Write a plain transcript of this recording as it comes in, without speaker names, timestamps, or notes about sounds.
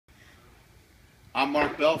I'm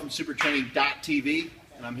Mark Bell from supertraining.tv,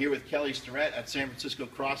 and I'm here with Kelly Starrett at San Francisco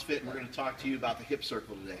CrossFit, and we're going to talk to you about the hip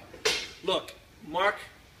circle today. Look, Mark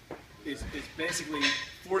is basically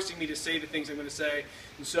forcing me to say the things I'm going to say,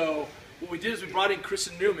 and so what we did is we brought in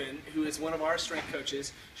Kristen Newman, who is one of our strength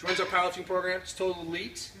coaches. She runs our powerlifting program. She's total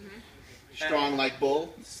elite. Strong like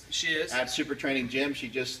bull. She is. At Super Training Gym, she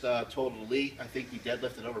just total elite. I think you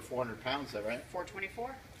deadlifted over 400 pounds, is that right?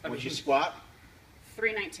 424. Would you squat?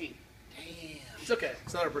 319. Damn. It's okay.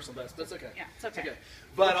 It's not our personal best. That's okay. Yeah, it's okay. It's okay.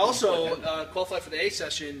 But also qualified for the A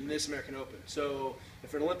session in this American Open. So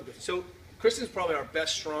if you're an Olympic lifter. So Kristen's probably our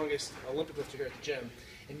best, strongest Olympic lifter here at the gym.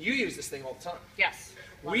 And you use this thing all the time. Yes.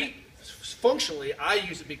 Functionally, I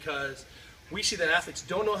use it because we see that athletes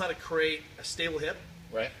don't know how to create a stable hip,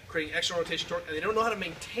 right, creating extra rotation torque, and they don't know how to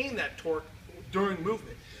maintain that torque during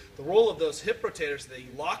movement. The role of those hip rotators, they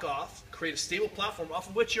lock off, create a stable platform off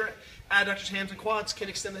of which your adductors, hams, and quads can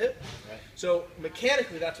extend the hip. Right. So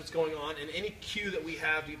mechanically, that's what's going on, and any cue that we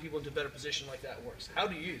have to get people into a better position like that works. How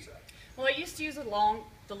do you use that? Well, I used to use the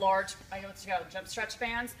large, I know it's called jump stretch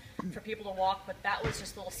bands for people to walk, but that was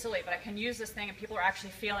just a little silly. But I can use this thing, and people are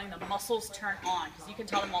actually feeling the muscles turn on, because you can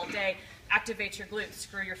tell them all day, activate your glutes,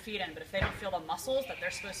 screw your feet in. But if they don't feel the muscles that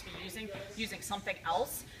they're supposed to be using something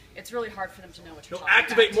else, it's really hard for them to know what you're talking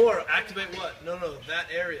activate about. more. Activate what? No, that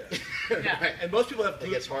area. Yeah. And most people have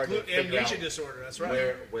glute amnesia disorder. That's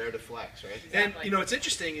right. Where to flex, right? And you know what's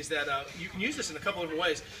interesting is that you can use this in a couple different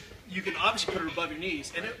ways. You can obviously put it above your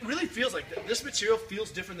knees, and it really feels like this material feels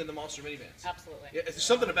different than the Monster minibands. Absolutely. Yeah, there's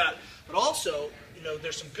something about it. But also, you know,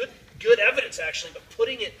 there's some good evidence actually, but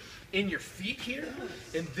putting it in your feet here,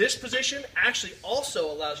 in this position, actually also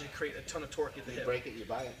allows you to create a ton of torque at the hip. You break it, you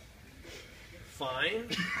buy it. Fine.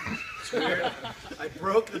 It's weird. I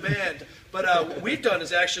broke the band. But what we've done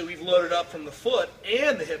is actually we've loaded up from the foot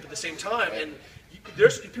and the hip at the same time. And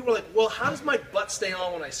there's people are like, well, how does my butt stay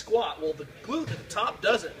on when I squat? Well, the glute at the top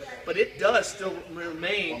doesn't, but it does still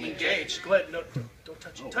remain engaged. Go ahead. No, don't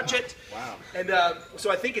touch it. Touch it. Wow. And so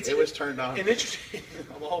I think it was turned on. And interesting.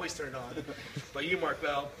 I'm always turned on by you, Mark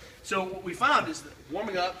Bell. So what we found is that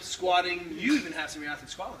warming up, squatting, you even have some of your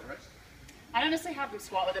athletes squat with it, right? I don't necessarily have them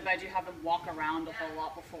squat with it, but I do have them walk around a whole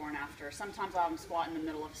lot before and after. Sometimes I'll have them squat in the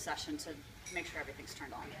middle of a session to make sure everything's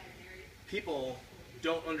turned on. People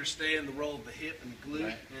don't understand the role of the hip and the glute,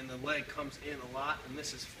 right, and the leg comes in a lot, and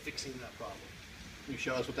this is fixing that problem. Can you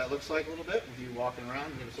show us what that looks like a little bit with you walking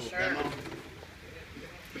around? Give us a little demo.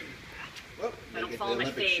 Whoop, I don't get follow the my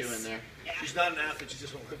Olympic face. shoe in there. Yeah. She's not an athlete, she's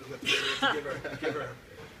just an Olympic lifter. Give her.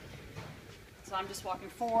 So I'm just walking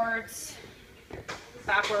forwards,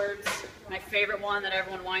 backwards. My favorite one that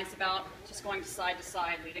everyone whines about, just going side to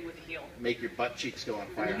side, leading with the heel. Make your butt cheeks go on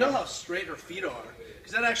fire. You know how straight her feet are,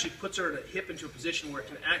 because that actually puts her hip into a position where it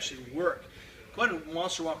can actually work. Go ahead and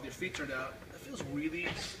monster walk with your feet turned out. That feels really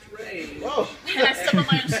straight. Whoa! And I step on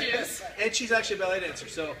my own shoes. And she's actually a ballet dancer.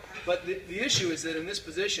 So, but the issue is that in this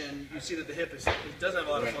position, you see that the hip it doesn't have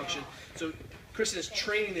a lot of function. So Kristen is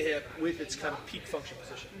training the hip with its kind of peak function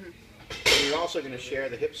position. Mm-hmm. And you're also going to share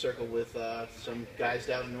the hip circle with some guys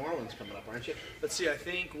down in New Orleans coming up, aren't you? Let's see, I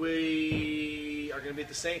think we are going to be at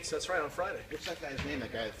the Saints. That's right, on Friday. What's that guy's name?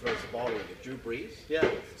 That guy that throws the ball with it? Drew Brees? Yeah,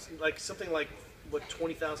 like something like, what,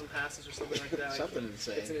 20,000 passes or something like that. Something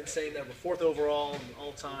insane. It's an insane number. 4th overall and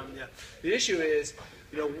all time. Yeah. The issue is,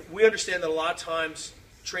 you know, we understand that a lot of times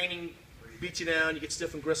training beats you down, you get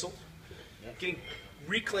stiff and gristled. Yep.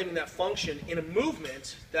 Reclaiming that function in a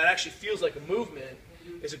movement that actually feels like a movement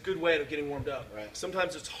is a good way of getting warmed up. Right.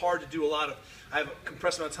 Sometimes it's hard to do a lot of, I have a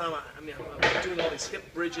compressed amount of time, I'm doing all these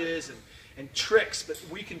hip bridges and tricks, but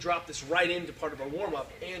we can drop this right into part of our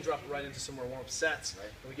warm-up and drop it right into some of our warm-up sets, right,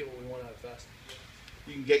 and we get what we want out of it fast.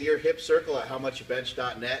 You can get your hip circle at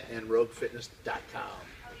howmuchyoubench.net and roguefitness.com.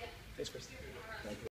 Thanks, Kristen.